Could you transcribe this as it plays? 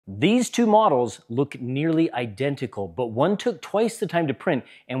These two models look nearly identical, but one took twice the time to print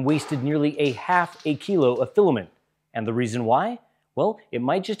and wasted nearly a half a kilo of filament. And the reason why? Well, it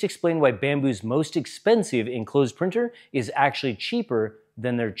might just explain why Bambu's most expensive enclosed printer is actually cheaper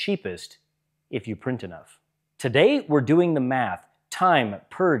than their cheapest, if you print enough. Today, we're doing the math, time,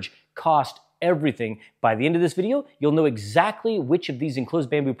 purge, cost, everything. By the end of this video, you'll know exactly which of these enclosed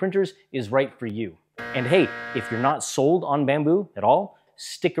Bambu printers is right for you. And hey, if you're not sold on Bambu at all,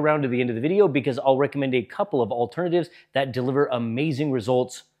 stick around to the end of the video because I'll recommend a couple of alternatives that deliver amazing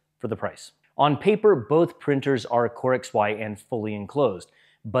results for the price. On paper, both printers are Core XY and fully enclosed,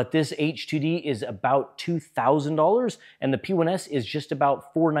 but this H2D is about $2,000 and the P1S is just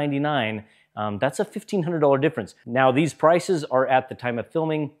about $499. That's a $1,500 difference. Now, these prices are at the time of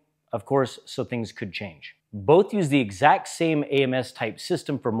filming, of course, so things could change. Both use the exact same AMS type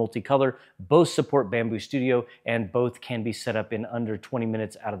system for multicolor, both support Bambu Studio, and both can be set up in under 20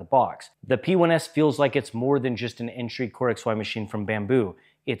 minutes out of the box. The P1S feels like it's more than just an entry Core XY machine from Bambu.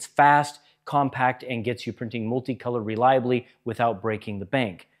 It's fast, compact, and gets you printing multicolor reliably without breaking the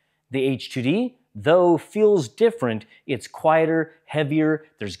bank. The H2D, though, feels different. It's quieter, heavier,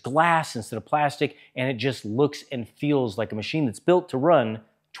 there's glass instead of plastic, and it just looks and feels like a machine that's built to run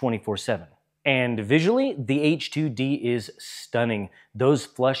 24/7. And visually, the H2D is stunning. Those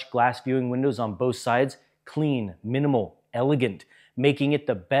flush glass viewing windows on both sides, clean, minimal, elegant, making it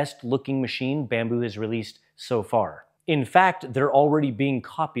the best looking machine Bambu has released so far. In fact, they're already being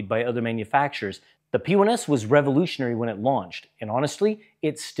copied by other manufacturers. The P1S was revolutionary when it launched, and honestly,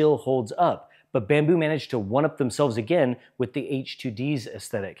 it still holds up. But Bambu managed to one-up themselves again with the H2D's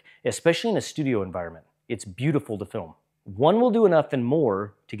aesthetic, especially in a studio environment. It's beautiful to film. One will do enough and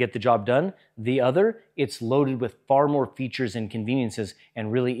more to get the job done. The other, it's loaded with far more features and conveniences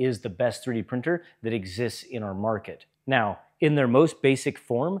and really is the best 3D printer that exists in our market. Now, in their most basic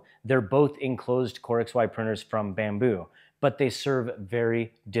form, they're both enclosed Core XY printers from Bambu, but they serve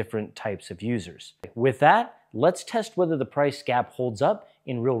very different types of users. With that, let's test whether the price gap holds up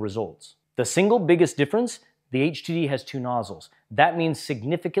in real results. The single biggest difference, the H2D has two nozzles. That means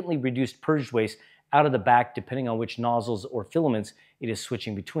significantly reduced purge waste out of the back depending on which nozzles or filaments it is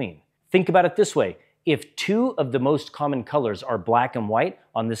switching between. Think about it this way. If two of the most common colors are black and white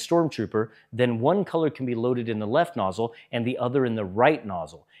on this Stormtrooper, then one color can be loaded in the left nozzle and the other in the right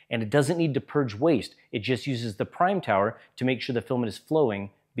nozzle. And it doesn't need to purge waste. It just uses the prime tower to make sure the filament is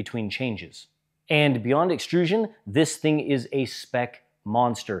flowing between changes. And beyond extrusion, this thing is a spec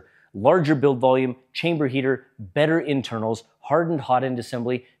monster. Larger build volume, chamber heater, better internals, hardened hot end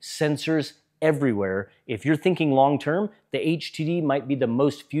assembly, sensors everywhere. If you're thinking long-term, the H2D might be the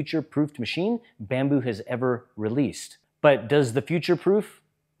most future-proofed machine Bambu has ever released. But does the future-proof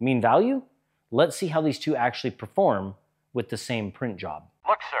mean value? Let's see how these two actually perform with the same print job.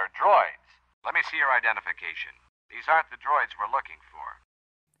 Look, sir, droids. Let me see your identification. These aren't the droids we're looking for.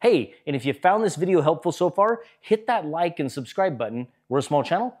 Hey, and if you found this video helpful so far, hit that like and subscribe button. We're a small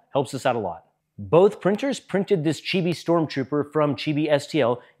channel, helps us out a lot. Both printers printed this Chibi Stormtrooper from Chibi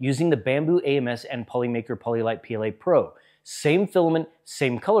STL using the Bambu AMS and Polymaker Polylite PLA Pro. Same filament,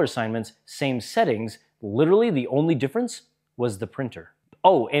 same color assignments, same settings. Literally the only difference was the printer.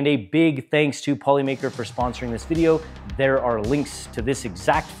 Oh, and a big thanks to Polymaker for sponsoring this video. There are links to this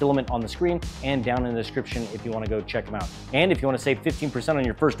exact filament on the screen and down in the description if you want to go check them out. And if you want to save 15% on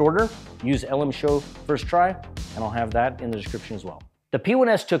your first order, use LM Show First Try, and I'll have that in the description as well. The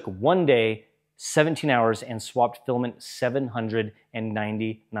P1S took 1 day, 17 hours, and swapped filament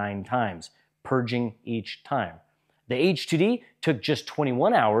 799 times, purging each time. The H2D took just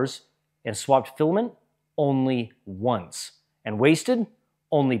 21 hours and swapped filament only once, and wasted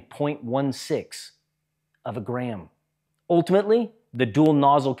only 0.16 of a gram. Ultimately, the dual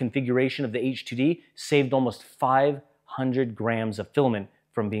nozzle configuration of the H2D saved almost 500 grams of filament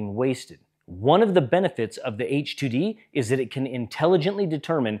from being wasted. One of the benefits of the H2D is that it can intelligently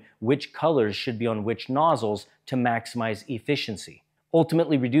determine which colors should be on which nozzles to maximize efficiency,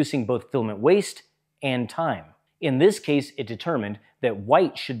 ultimately reducing both filament waste and time. In this case, it determined that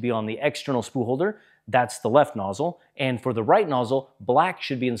white should be on the external spool holder, that's the left nozzle, and for the right nozzle, black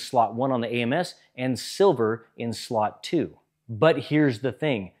should be in slot 1 on the AMS and silver in slot 2. But here's the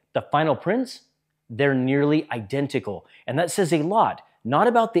thing, the final prints, they're nearly identical, and that says a lot. Not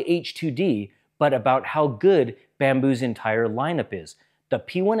about the H2D, but about how good Bambu's entire lineup is. The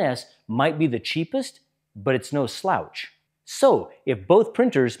P1S might be the cheapest, but it's no slouch. So, if both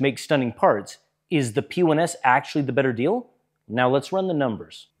printers make stunning parts, is the P1S actually the better deal? Now let's run the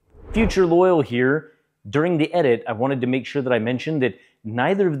numbers. Future Loyal here. During the edit, I wanted to make sure that I mentioned that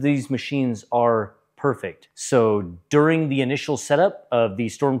neither of these machines are perfect. So during the initial setup of the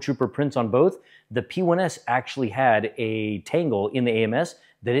Stormtrooper prints on both, the P1S actually had a tangle in the AMS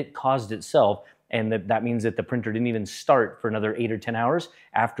that it caused itself, and that means that the printer didn't even start for another 8 or 10 hours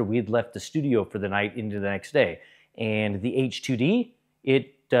after we had left the studio for the night into the next day. And the H2D,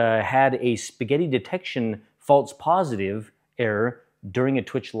 it had a spaghetti detection false positive error during a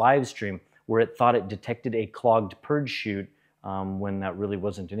Twitch live stream where it thought it detected a clogged Purge shoot when that really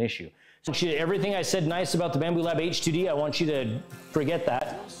wasn't an issue. So everything I said nice about the Bambu Lab H2D, I want you to forget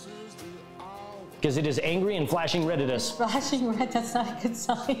that, because it is angry and flashing red at us. Flashing red, that's not a good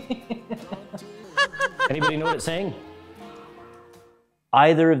sign. Anybody know what it's saying?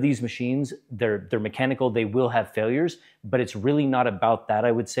 Either of these machines, they're mechanical, they will have failures, but it's really not about that,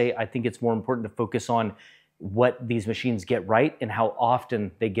 I would say. I think it's more important to focus on what these machines get right and how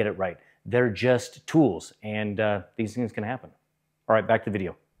often they get it right. They're just tools, and these things can happen. All right, back to the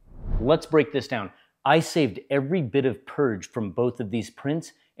video. Let's break this down. I saved every bit of Purge from both of these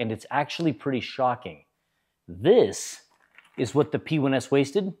prints, and it's actually pretty shocking. This is what the P1S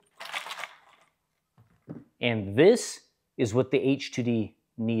wasted, and this is what the H2D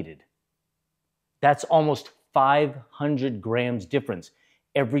needed. That's almost 500 grams difference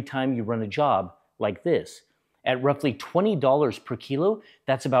every time you run a job like this. At roughly $20 per kilo,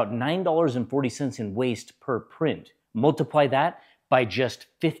 that's about $9.40 in waste per print. Multiply that by just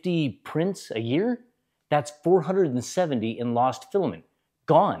 50 prints a year, that's 470 in lost filament.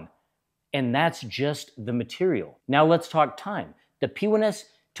 Gone. And that's just the material. Now let's talk time. The P1S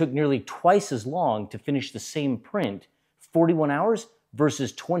took nearly twice as long to finish the same print, 41 hours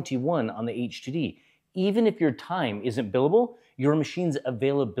versus 21 on the H2D. Even if your time isn't billable, your machine's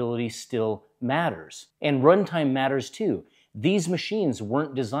availability still matters. And runtime matters too. These machines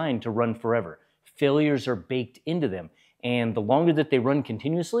weren't designed to run forever. Failures are baked into them. And the longer that they run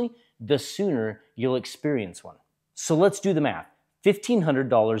continuously, the sooner you'll experience one. So let's do the math.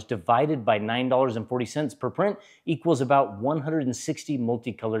 $1,500 divided by $9.40 per print equals about 160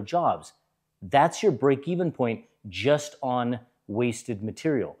 multicolor jobs. That's your break-even point just on wasted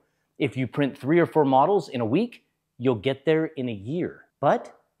material. If you print 3 or 4 models in a week, you'll get there in a year.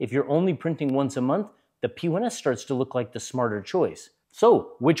 But if you're only printing once a month, the P1S starts to look like the smarter choice.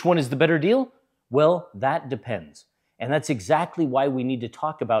 So, which one is the better deal? Well, that depends. And that's exactly why we need to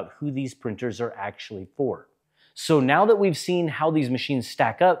talk about who these printers are actually for. So now that we've seen how these machines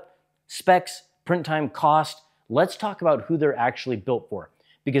stack up, specs, print time, cost, let's talk about who they're actually built for.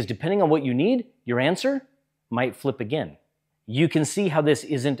 Because depending on what you need, your answer might flip again. You can see how this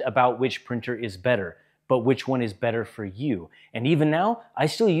isn't about which printer is better, but which one is better for you. And even now, I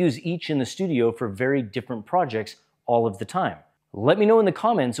still use each in the studio for very different projects all of the time. Let me know in the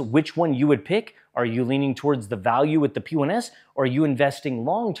comments which one you would pick. Are you leaning towards the value with the P1S, or are you investing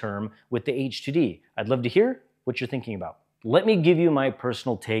long-term with the H2D? I'd love to hear what you're thinking about. Let me give you my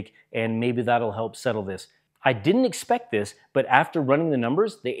personal take, and maybe that'll help settle this. I didn't expect this, but after running the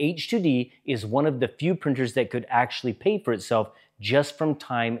numbers, the H2D is one of the few printers that could actually pay for itself just from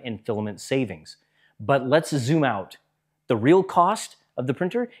time and filament savings. But let's zoom out. The real cost of the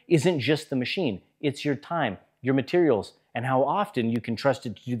printer isn't just the machine, it's your time, your materials, and how often you can trust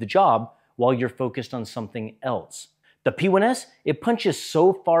it to do the job while you're focused on something else. The P1S, it punches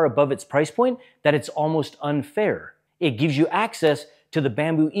so far above its price point that it's almost unfair. It gives you access to the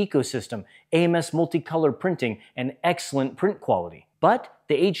Bambu ecosystem, AMS multicolor printing, and excellent print quality. But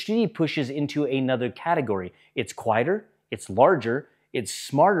the H2D pushes into another category. It's quieter, it's larger, it's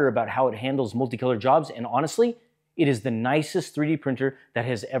smarter about how it handles multicolor jobs, and honestly, it is the nicest 3D printer that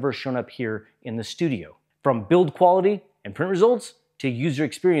has ever shown up here in the studio. From build quality and print results to user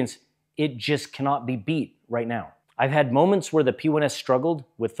experience, it just cannot be beat right now. I've had moments where the P1S struggled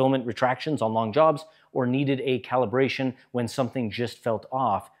with filament retractions on long jobs or needed a calibration when something just felt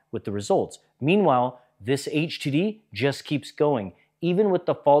off with the results. Meanwhile, this H2D just keeps going. Even with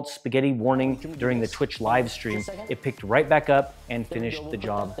the false spaghetti warning during the Twitch live stream, it picked right back up and finished the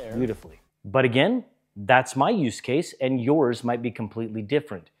job beautifully. But again, that's my use case, and yours might be completely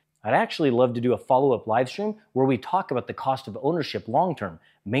different. I'd actually love to do a follow-up live stream where we talk about the cost of ownership long-term,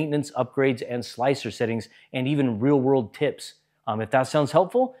 maintenance, upgrades, and slicer settings, and even real-world tips. If that sounds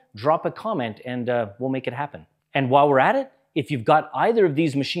helpful, drop a comment and we'll make it happen. And while we're at it, if you've got either of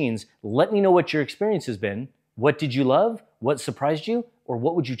these machines, let me know what your experience has been. What did you love? What surprised you? Or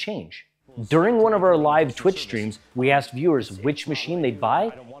what would you change? During one of our live Twitch streams, we asked viewers which machine they'd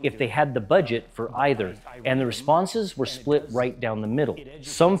buy if they had the budget for either, and the responses were split right down the middle.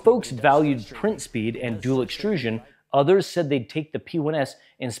 Some folks valued print speed and dual extrusion, others said they'd take the P1S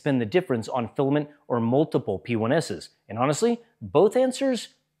and spend the difference on filament or multiple P1Ss. And honestly, both answers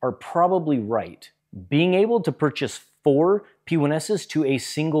are probably right. Being able to purchase 4 P1Ss to a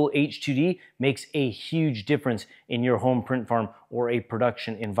single H2D makes a huge difference in your home print farm or a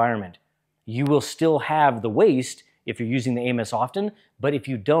production environment. You will still have the waste if you're using the AMS often, but if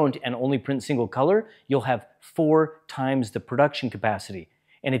you don't and only print single color, you'll have 4 times the production capacity.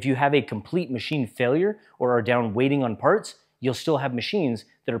 And if you have a complete machine failure or are down waiting on parts, you'll still have machines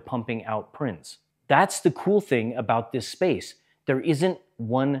that are pumping out prints. That's the cool thing about this space. There isn't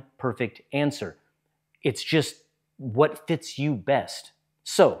one perfect answer. It's just what fits you best.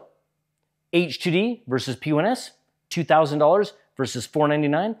 So, H2D versus P1S, $2,000 versus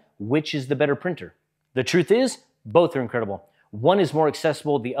 $499, which is the better printer? The truth is, both are incredible. One is more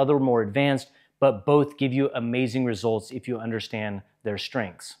accessible, the other more advanced, but both give you amazing results if you understand their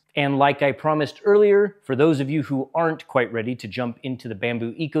strengths. And like I promised earlier, for those of you who aren't quite ready to jump into the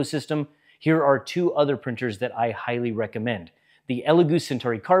Bambu ecosystem, here are 2 other printers that I highly recommend. The Elegoo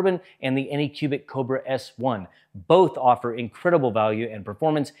Centauri Carbon and the Anycubic Cobra S1. Both offer incredible value and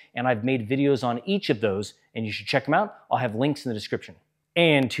performance, and I've made videos on each of those, and you should check them out. I'll have links in the description.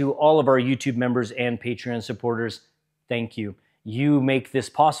 And to all of our YouTube members and Patreon supporters, thank you. You make this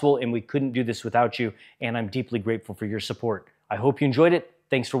possible, and we couldn't do this without you, and I'm deeply grateful for your support. I hope you enjoyed it.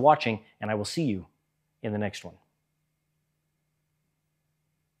 Thanks for watching, and I will see you in the next one.